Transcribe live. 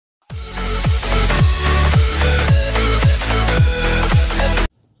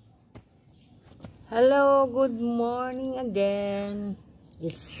Hello, good morning again.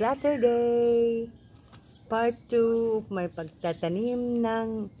 It's Saturday, part 2 of my pagtatanim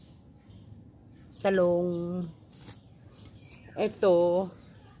ng talong. Ito,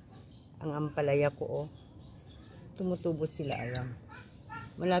 ang ampalaya ko. Tumutubo sila, ayan.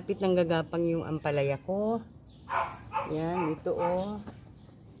 Malapit nang gagapang yung ampalaya ko. Yan, ito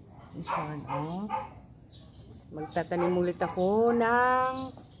This one, Magtatanim ulit ako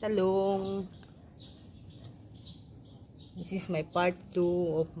ng talong. This is my part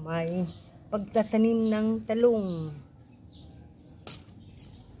 2 of my pagtatanim ng talong.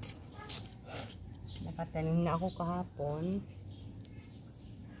 Nakatanim na ako kahapon.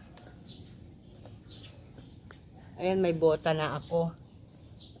 Ayan, may bota na ako.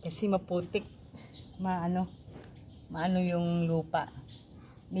 Kasi maputik. Maano yung lupa.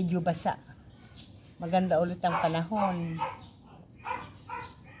 Medyo basa. Maganda ulit ang panahon.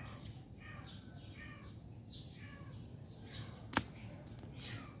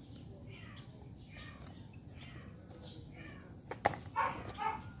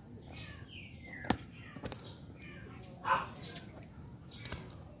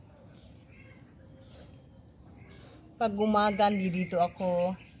 Pag umaga, dito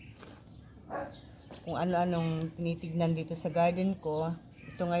ako kung ano-anong tinitignan dito sa garden ko.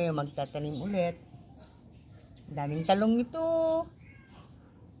 Ito ngayon, magtatanim ulit. Daming talong ito.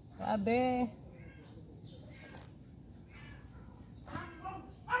 Grabe.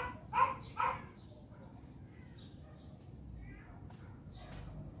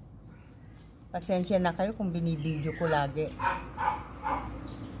 Pasensya na kayo kung binibideo ko lagi.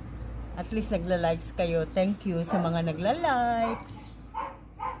 At least nagla-likes kayo. Thank you sa mga nagla-likes.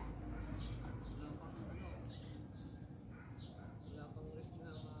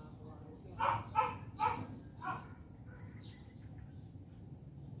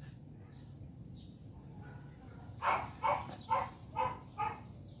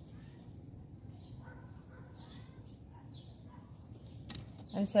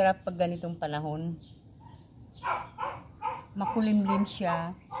 Ang sarap pag ganitong panahon. Makulimlim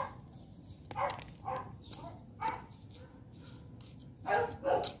siya.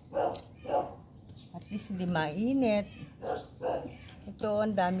 At least hindi mainit. Ito,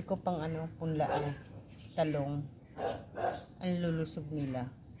 ang dami ko pang punlaan. Talong. Ang lulusog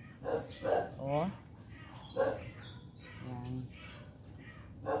nila. Yan.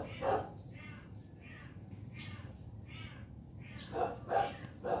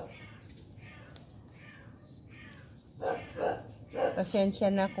 Pasensya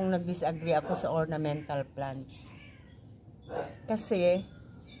na kung nag-disagree ako sa ornamental plants. Kasi,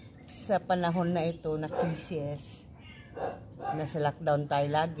 sa panahon na ito, na crisis, nasa lockdown tayo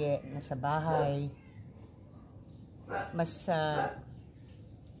lagi, nasa bahay,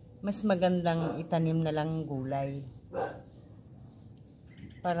 mas magandang itanim na lang gulay.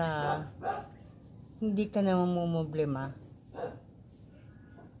 Para hindi ka na mamumblema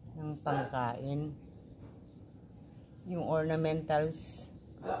ng pangkain. Yung ornamentals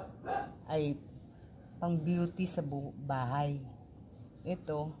ay pang beauty sa bahay.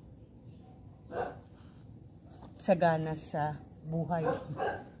 Ito, sagana sa buhay.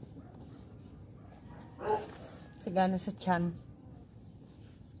 Sagana sa tiyan.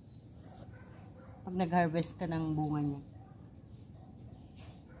 Pag nag-harvest ka ng bunga niya.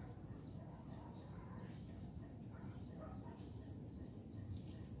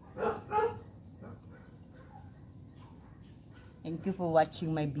 Thank you for watching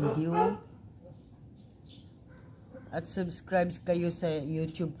my video. At subscribe kayo sa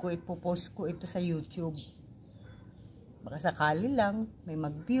YouTube ko. Ipopost ko ito sa YouTube. Baka sakali lang may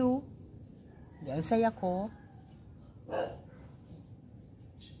mag-view. Hindi, ang saya ko.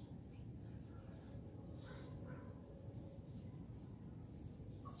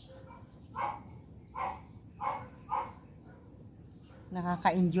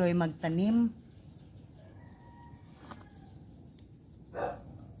 Nakaka-enjoy magtanim.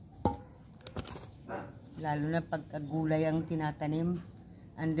 Lalo na pag gulay ang tinatanim.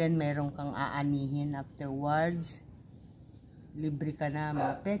 And then, meron kang aanihin afterwards. Libre ka na,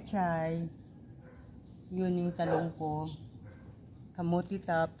 mga pechay. Yun yung talong ko. Kamuti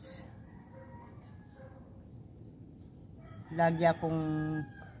tops. Lagi akong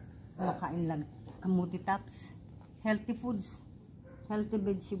makain lang. Kamuti tops. Healthy foods. Healthy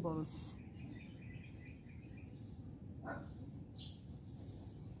vegetables.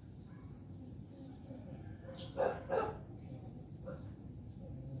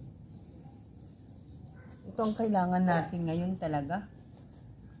 Ito ang kailangan natin ngayon talaga.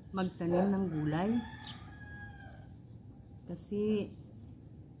 Magtanim ng gulay. Kasi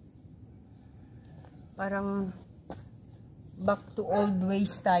Parang back to old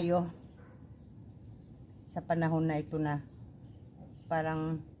ways tayo sa panahon na ito na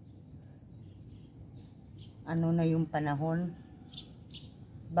parang ano na yung panahon,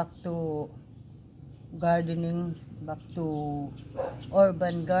 back to gardening, back to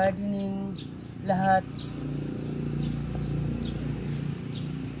urban gardening, lahat.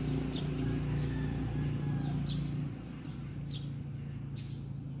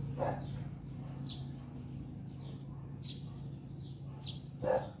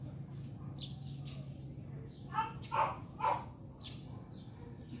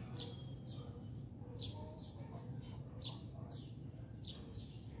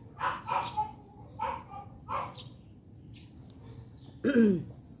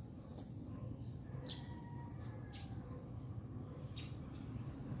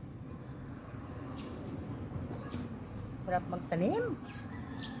 Sarap magtanim.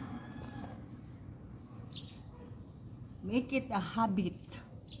 Make it a habit.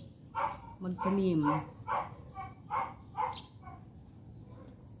 Magtanim.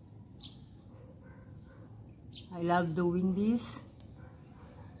 I love doing this.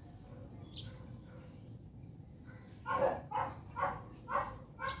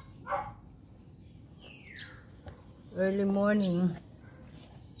 Early morning,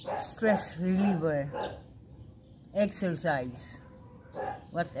 stress reliever, exercise.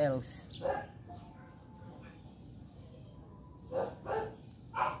 What else?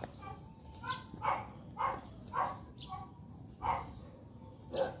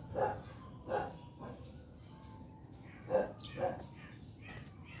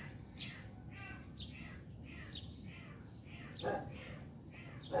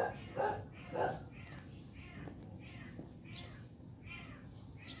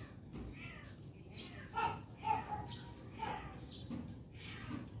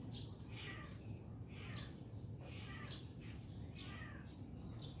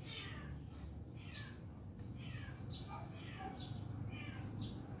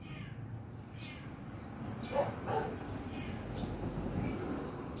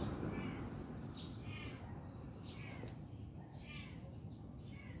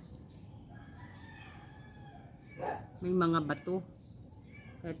 May mga bato,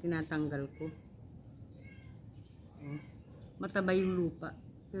 kaya tinatanggal ko. Mataba yung lupa,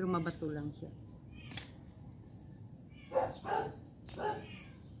 pero mabato lang siya.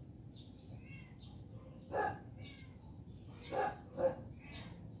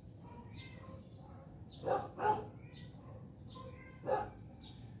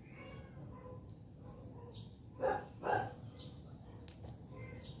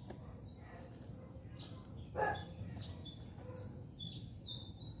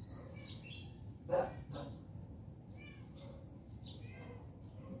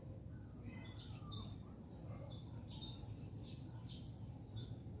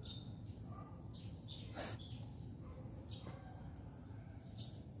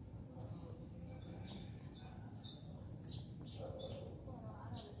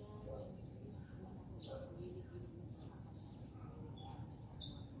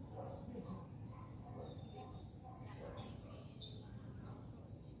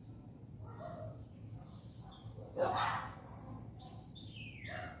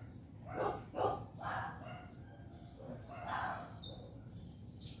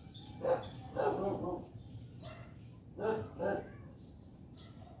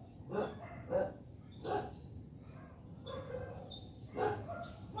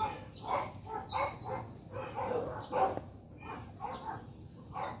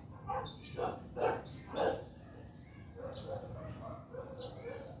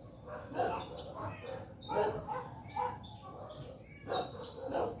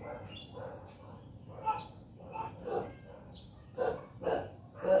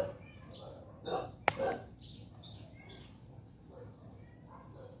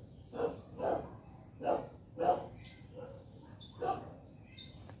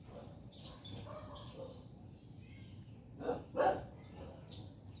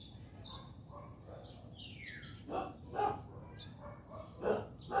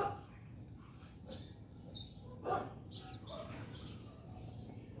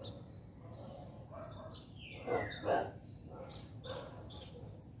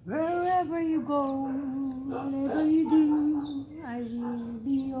 Wherever you go, whatever you do, I will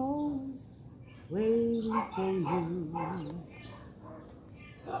be always waiting for you.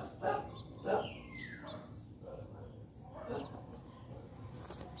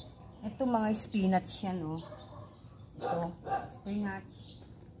 Ito mga spinach yan, oh. Ito, spinach.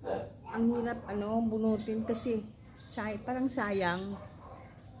 Ang hirap, bunutin kasi parang sayang.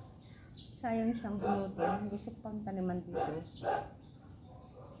 sayang siyang bunutin. Gusto ko pang taniman dito.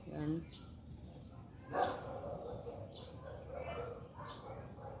 Yan.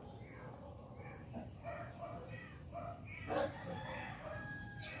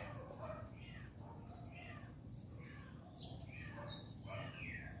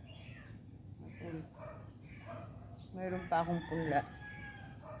 Mayroon pa akong pula.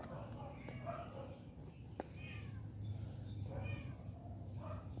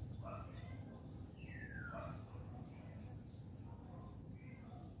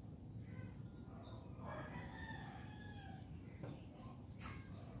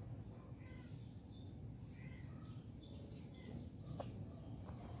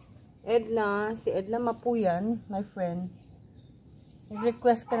 Edna, si Edna Mapuyan, my friend.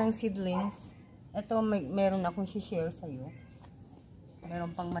 Nag-request ka ng seedlings. Ito, meron akong share sa'yo.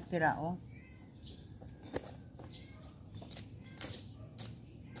 Meron pang matira, oh.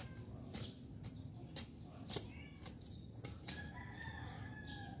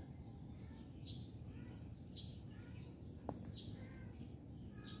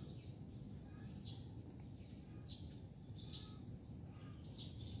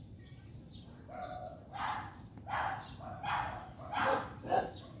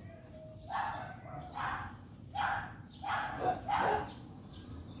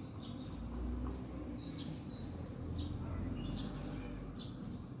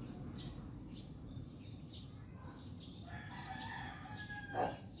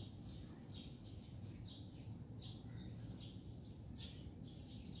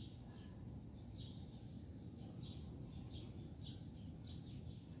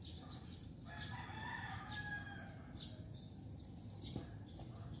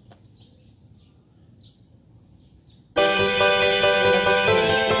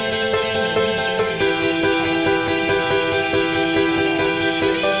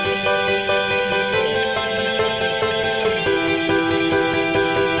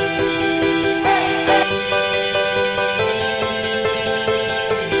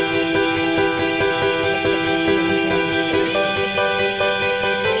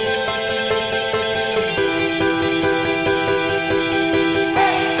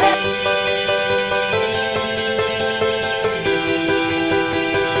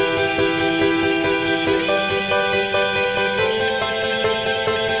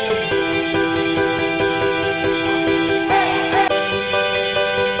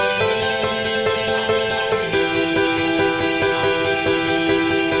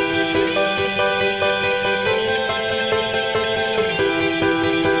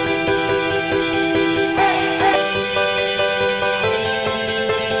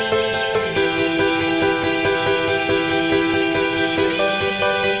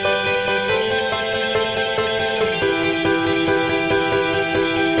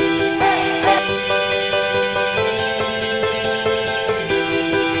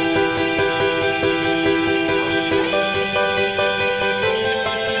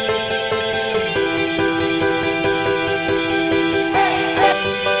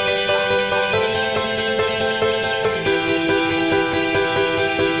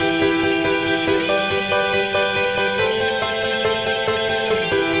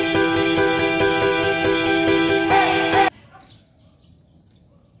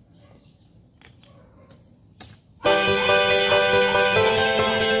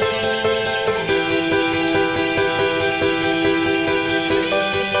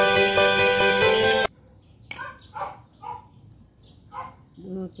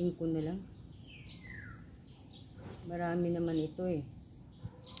 Bunutin ko na lang. Marami naman ito eh.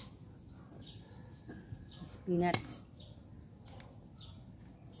 Spinach.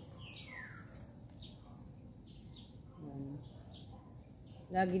 Yan.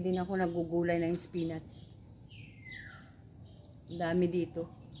 Lagi din ako nagugulay ng spinach. Ang dami dito.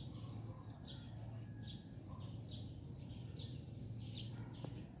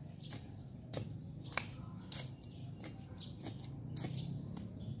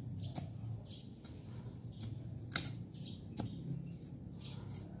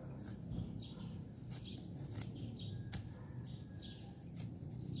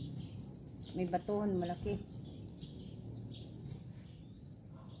 May batuhan malaki.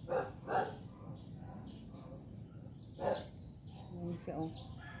 Ayan siya, oh.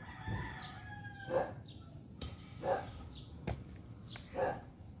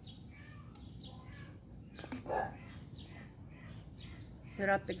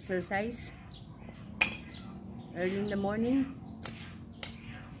 Sarap exercise. Early in the morning.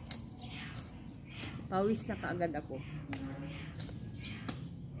 Pawis na kaagad ako.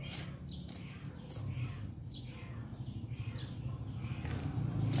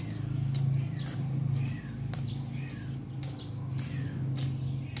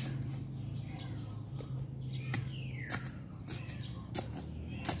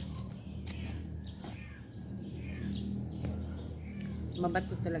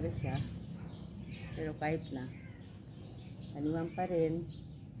 Mabato talaga siya. Pero kahit na, taniman pa rin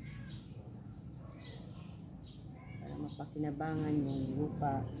para mapakinabangan yung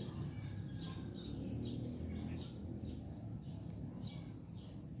lupa.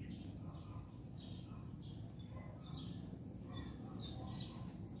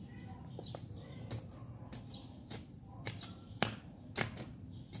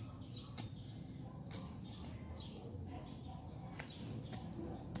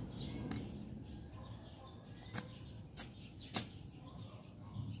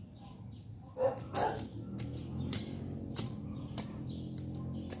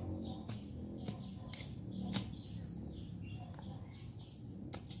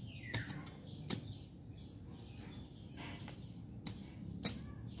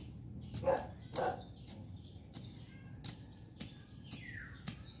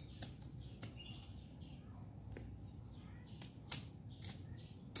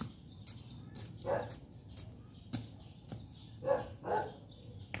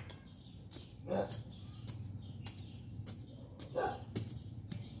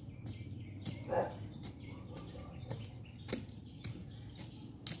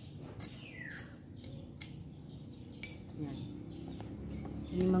 Yan.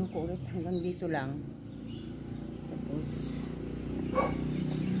 Limang ko ulit hanggang dito lang. Tapos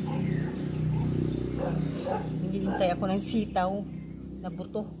hinihintay ako ng sitaw na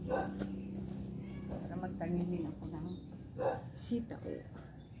buto para magtanim din ako ng sitaw.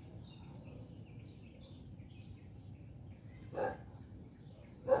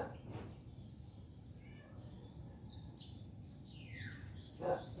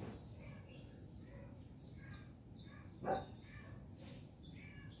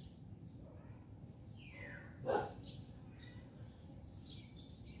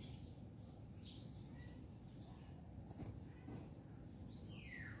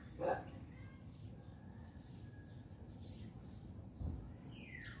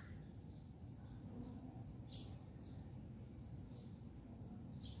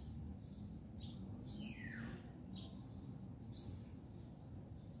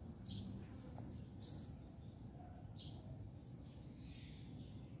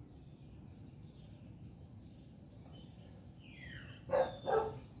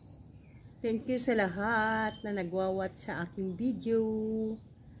 Thank you sa lahat na nagwawatch sa aking video.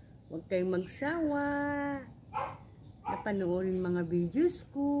 Huwag kayong magsawa na panoorin mga videos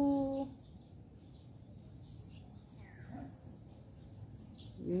ko.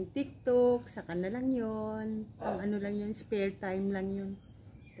 Yung TikTok, saka na lang yun. Ang ano lang yun, spare time lang yun.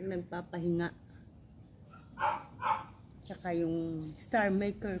 Pag nagpapahinga. Saka yung star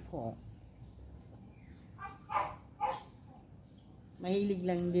maker ko. Mahilig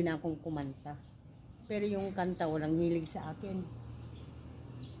lang din akong kumanta. Pero yung kanta walang hilig sa akin.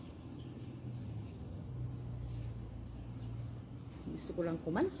 Gusto ko lang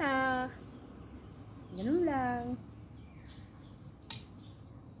kumanta. Ganun lang.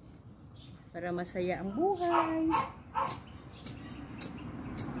 Para masaya ang buhay.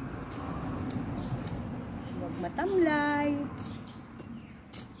 Huwag matamlay.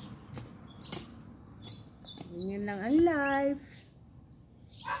 Ganyan lang ang life.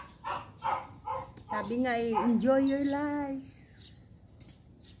 Sabi nga enjoy your life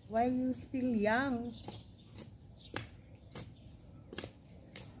while you still young.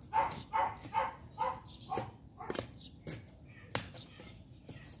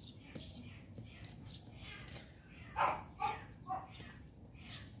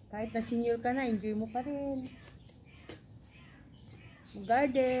 Kahit na senior ka na, enjoy mo pa rin.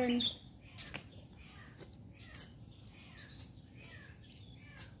 Garden.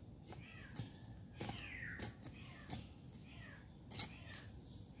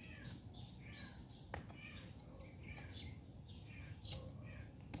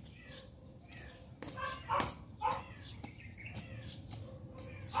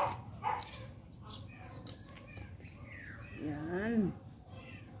 Yan.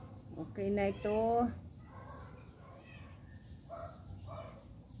 Okay na ito.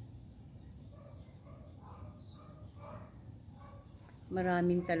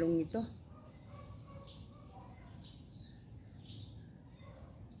 Maraming talong ito.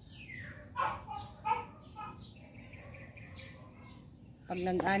 Pag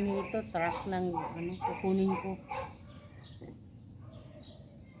nag-ani ito, truck ng ano, kukunin ko.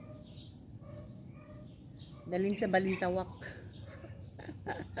 Dalhin sa Balitawak.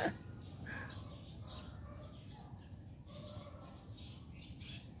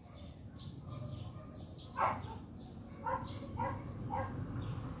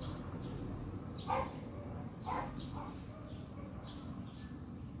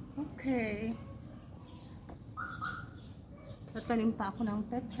 Okay. Tatanim pa ako ng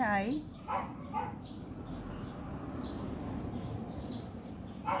pechay.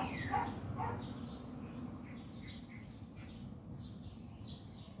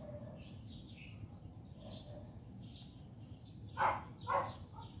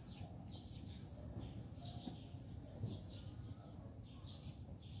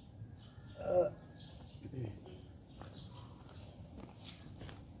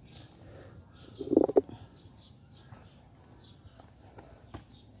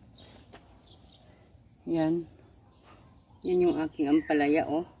 Yan. Yan yung aking ampalaya,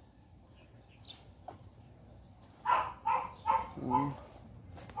 oh. Yan.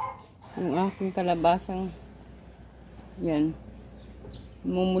 Yung aking kalabasang, yan.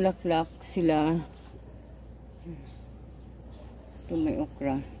 Mumulaklak sila. Ito may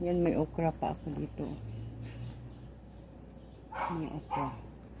okra. Yan, may okra pa ako dito. May okra.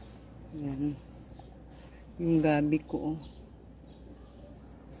 Yan. Yung gabi ko, oh.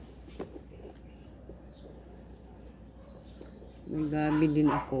 May gabi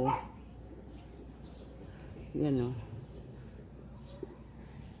din ako. Yan, o.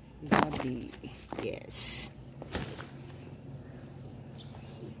 Gabi. Yes.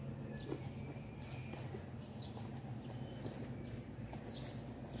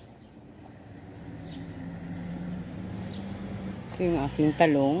 Ito yung aking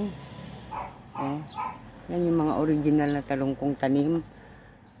talong. Oh. Yan yung mga original na talong kong tanim.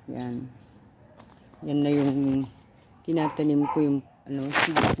 Yan. Yan na yung tinatanim ko yung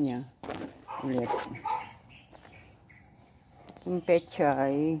seeds niya ulit. Yung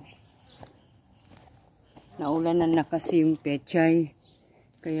pechay, naulanan na kasi yung pechay,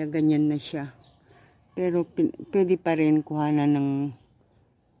 kaya ganyan na siya. Pero pwede pa rin kuhanan ng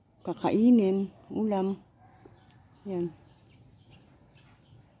kakainin, ulam. Yan.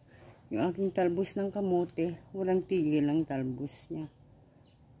 Yung aking talbos ng kamote, walang tigil ang talbos niya.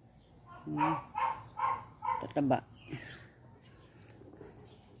 Tataba.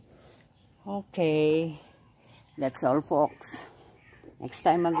 Okay, that's all folks. Next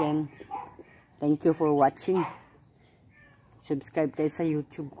time again. Thank you for watching. Subscribe kayo sa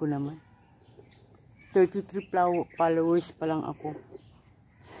YouTube ko naman. 33 followers pa lang ako.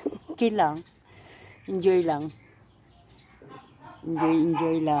 Okay lang. Enjoy lang.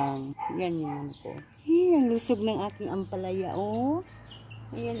 Enjoy lang. Yan yun ko. Ang lusog ng aking ampalaya, oh.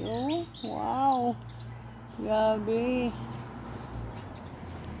 Ayan, oh. Wow. Grabe.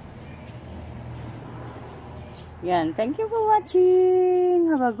 Yan. Thank you for watching.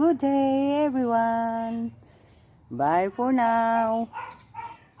 Have a good day, everyone. Bye for now.